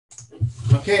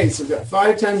Okay, so we've got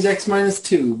 5 times x minus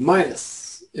 2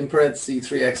 minus, in parentheses,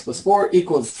 3x plus 4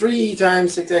 equals 3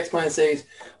 times 6x minus 8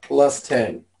 plus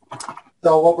 10.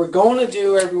 So what we're going to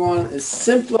do, everyone, is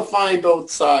simplify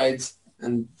both sides,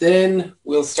 and then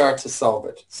we'll start to solve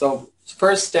it. So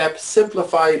first step,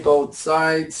 simplify both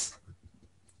sides.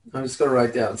 I'm just going to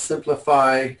write down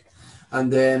simplify,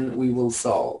 and then we will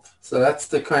solve. So that's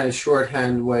the kind of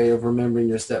shorthand way of remembering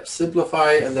your steps.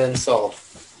 Simplify and then solve.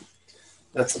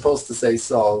 That's supposed to say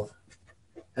solve.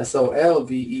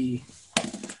 S-O-L-V-E.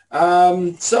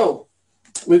 So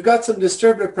we've got some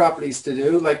distributive properties to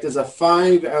do, like there's a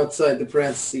 5 outside the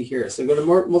parenthesis here. So we're going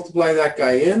to multiply that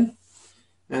guy in,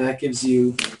 and that gives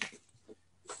you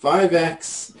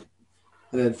 5x,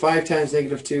 and then 5 times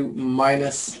negative 2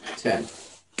 minus 10.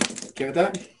 Okay with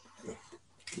that?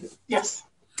 Yes.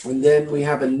 And then we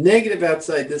have a negative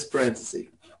outside this parenthesis.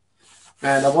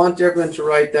 And I want everyone to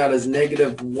write that as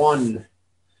negative 1,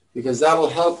 because that'll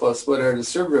help us with our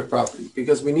distributive property,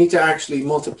 because we need to actually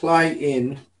multiply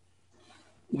in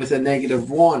with a negative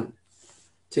 1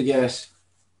 to get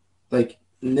like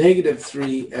negative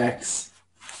 3x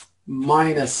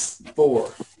minus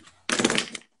 4.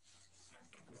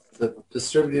 So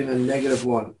distributing a negative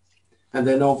 1. And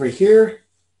then over here,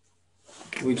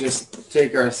 we just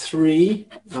take our 3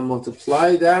 and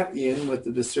multiply that in with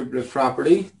the distributive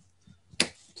property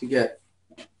to get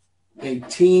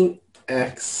 18x,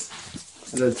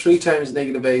 and then 3 times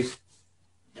negative 8,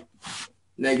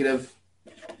 negative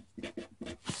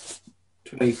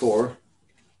 24,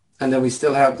 and then we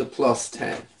still have the plus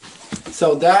 10.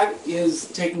 So that is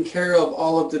taking care of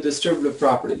all of the distributive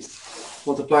properties.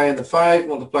 Multiply in the 5,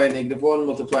 multiply in negative 1,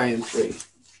 multiply in 3.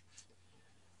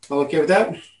 All okay with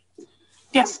that?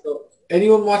 Yes. So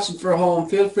anyone watching for home,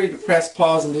 feel free to press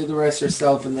pause and do the rest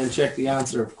yourself, and then check the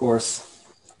answer, of course.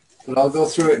 But I'll go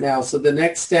through it now. So the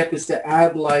next step is to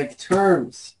add like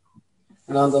terms.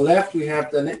 And on the left, we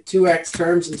have the 2x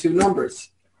terms and 2 numbers.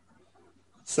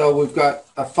 So we've got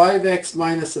a 5x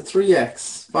minus a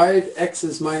 3x.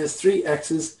 5x's minus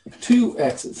 3x's,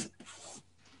 2x's.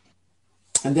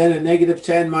 And then a negative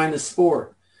 10 minus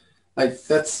 4. Like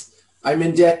that's, I'm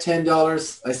in debt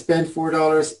 $10. I spent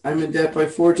 $4. I'm in debt by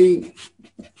 14.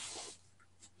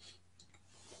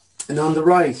 And on the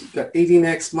right, you've got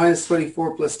 18x minus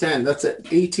 24 plus 10. That's an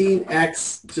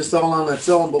 18x just all on its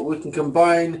own, but we can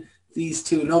combine these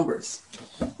two numbers.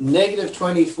 Negative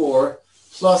 24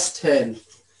 plus 10.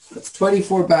 That's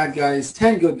 24 bad guys,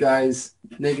 10 good guys,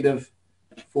 negative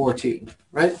 14,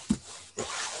 right?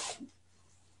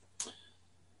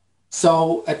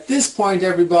 So at this point,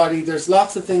 everybody, there's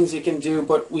lots of things you can do,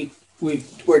 but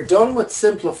we're done with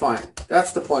simplifying.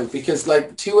 That's the point, because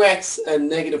like 2x and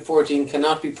negative 14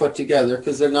 cannot be put together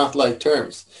because they're not like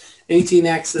terms.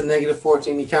 18x and negative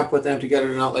 14, you can't put them together,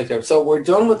 they're not like terms. So we're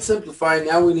done with simplifying.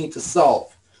 Now we need to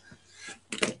solve.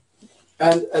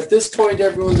 And at this point,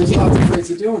 everyone, there's lots of ways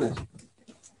of doing it.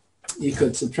 You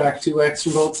could subtract 2x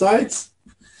from both sides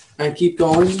and keep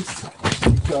going.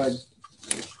 You could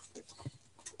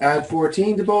add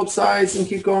 14 to both sides and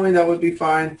keep going. That would be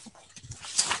fine.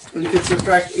 Or you could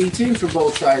subtract 18 from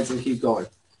both sides and keep going.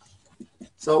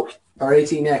 So, or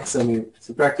 18x, I mean,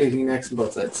 subtract 18x from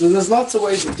both sides. So there's lots of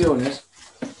ways of doing it.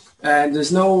 And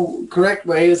there's no correct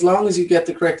way. As long as you get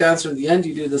the correct answer in the end,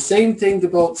 you do the same thing to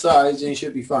both sides and you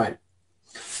should be fine.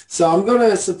 So I'm going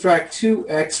to subtract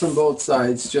 2x from both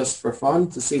sides just for fun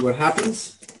to see what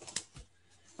happens.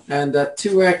 And that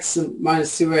 2x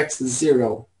minus 2x is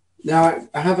 0. Now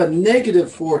I have a negative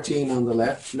 14 on the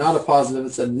left, not a positive,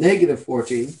 it's a negative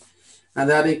 14. And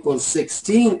that equals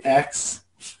 16x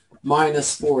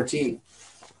minus 14.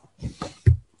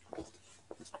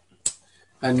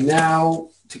 And now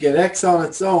to get x on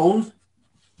its own,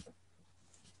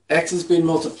 x has been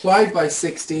multiplied by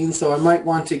 16, so I might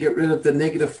want to get rid of the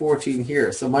negative 14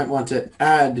 here. So I might want to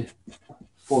add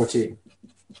 14.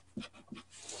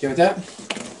 Okay with that?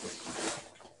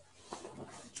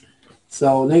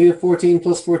 So negative 14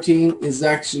 plus 14 is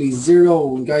actually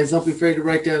 0. And guys, don't be afraid to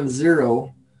write down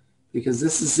 0, because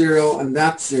this is 0 and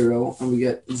that's 0. And we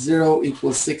get 0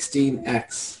 equals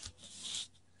 16x.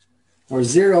 Or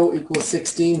 0 equals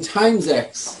 16 times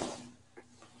x.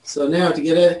 So now to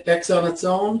get x on its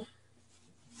own,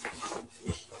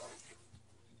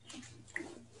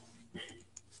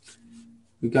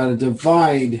 we've got to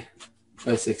divide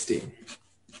by 16.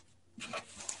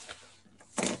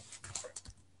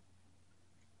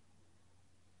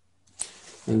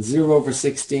 And 0 over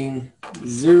 16,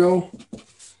 0.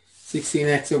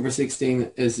 16x over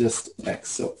 16 is just x.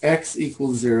 So x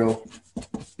equals 0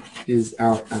 is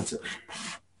our answer.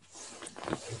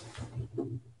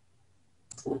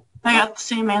 I got the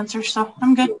same answer, so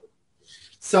I'm good.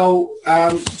 So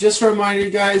just to remind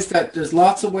you guys that there's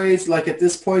lots of ways, like at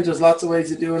this point, there's lots of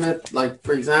ways of doing it. Like,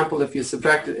 for example, if you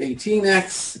subtracted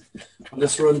 18x, I'll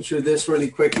just run through this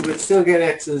really quickly, but still get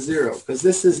x is 0, because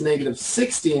this is negative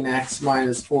 16x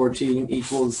minus 14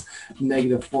 equals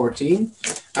negative 14.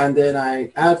 And then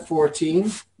I add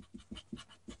 14,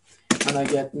 and I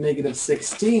get negative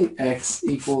 16x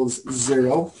equals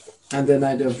 0. And then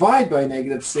I divide by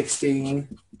negative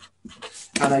 16,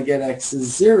 and I get x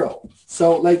is 0.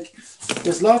 So, like,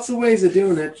 there's lots of ways of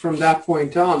doing it from that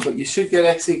point on, but you should get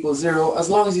x equals 0 as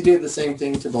long as you do the same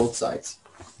thing to both sides.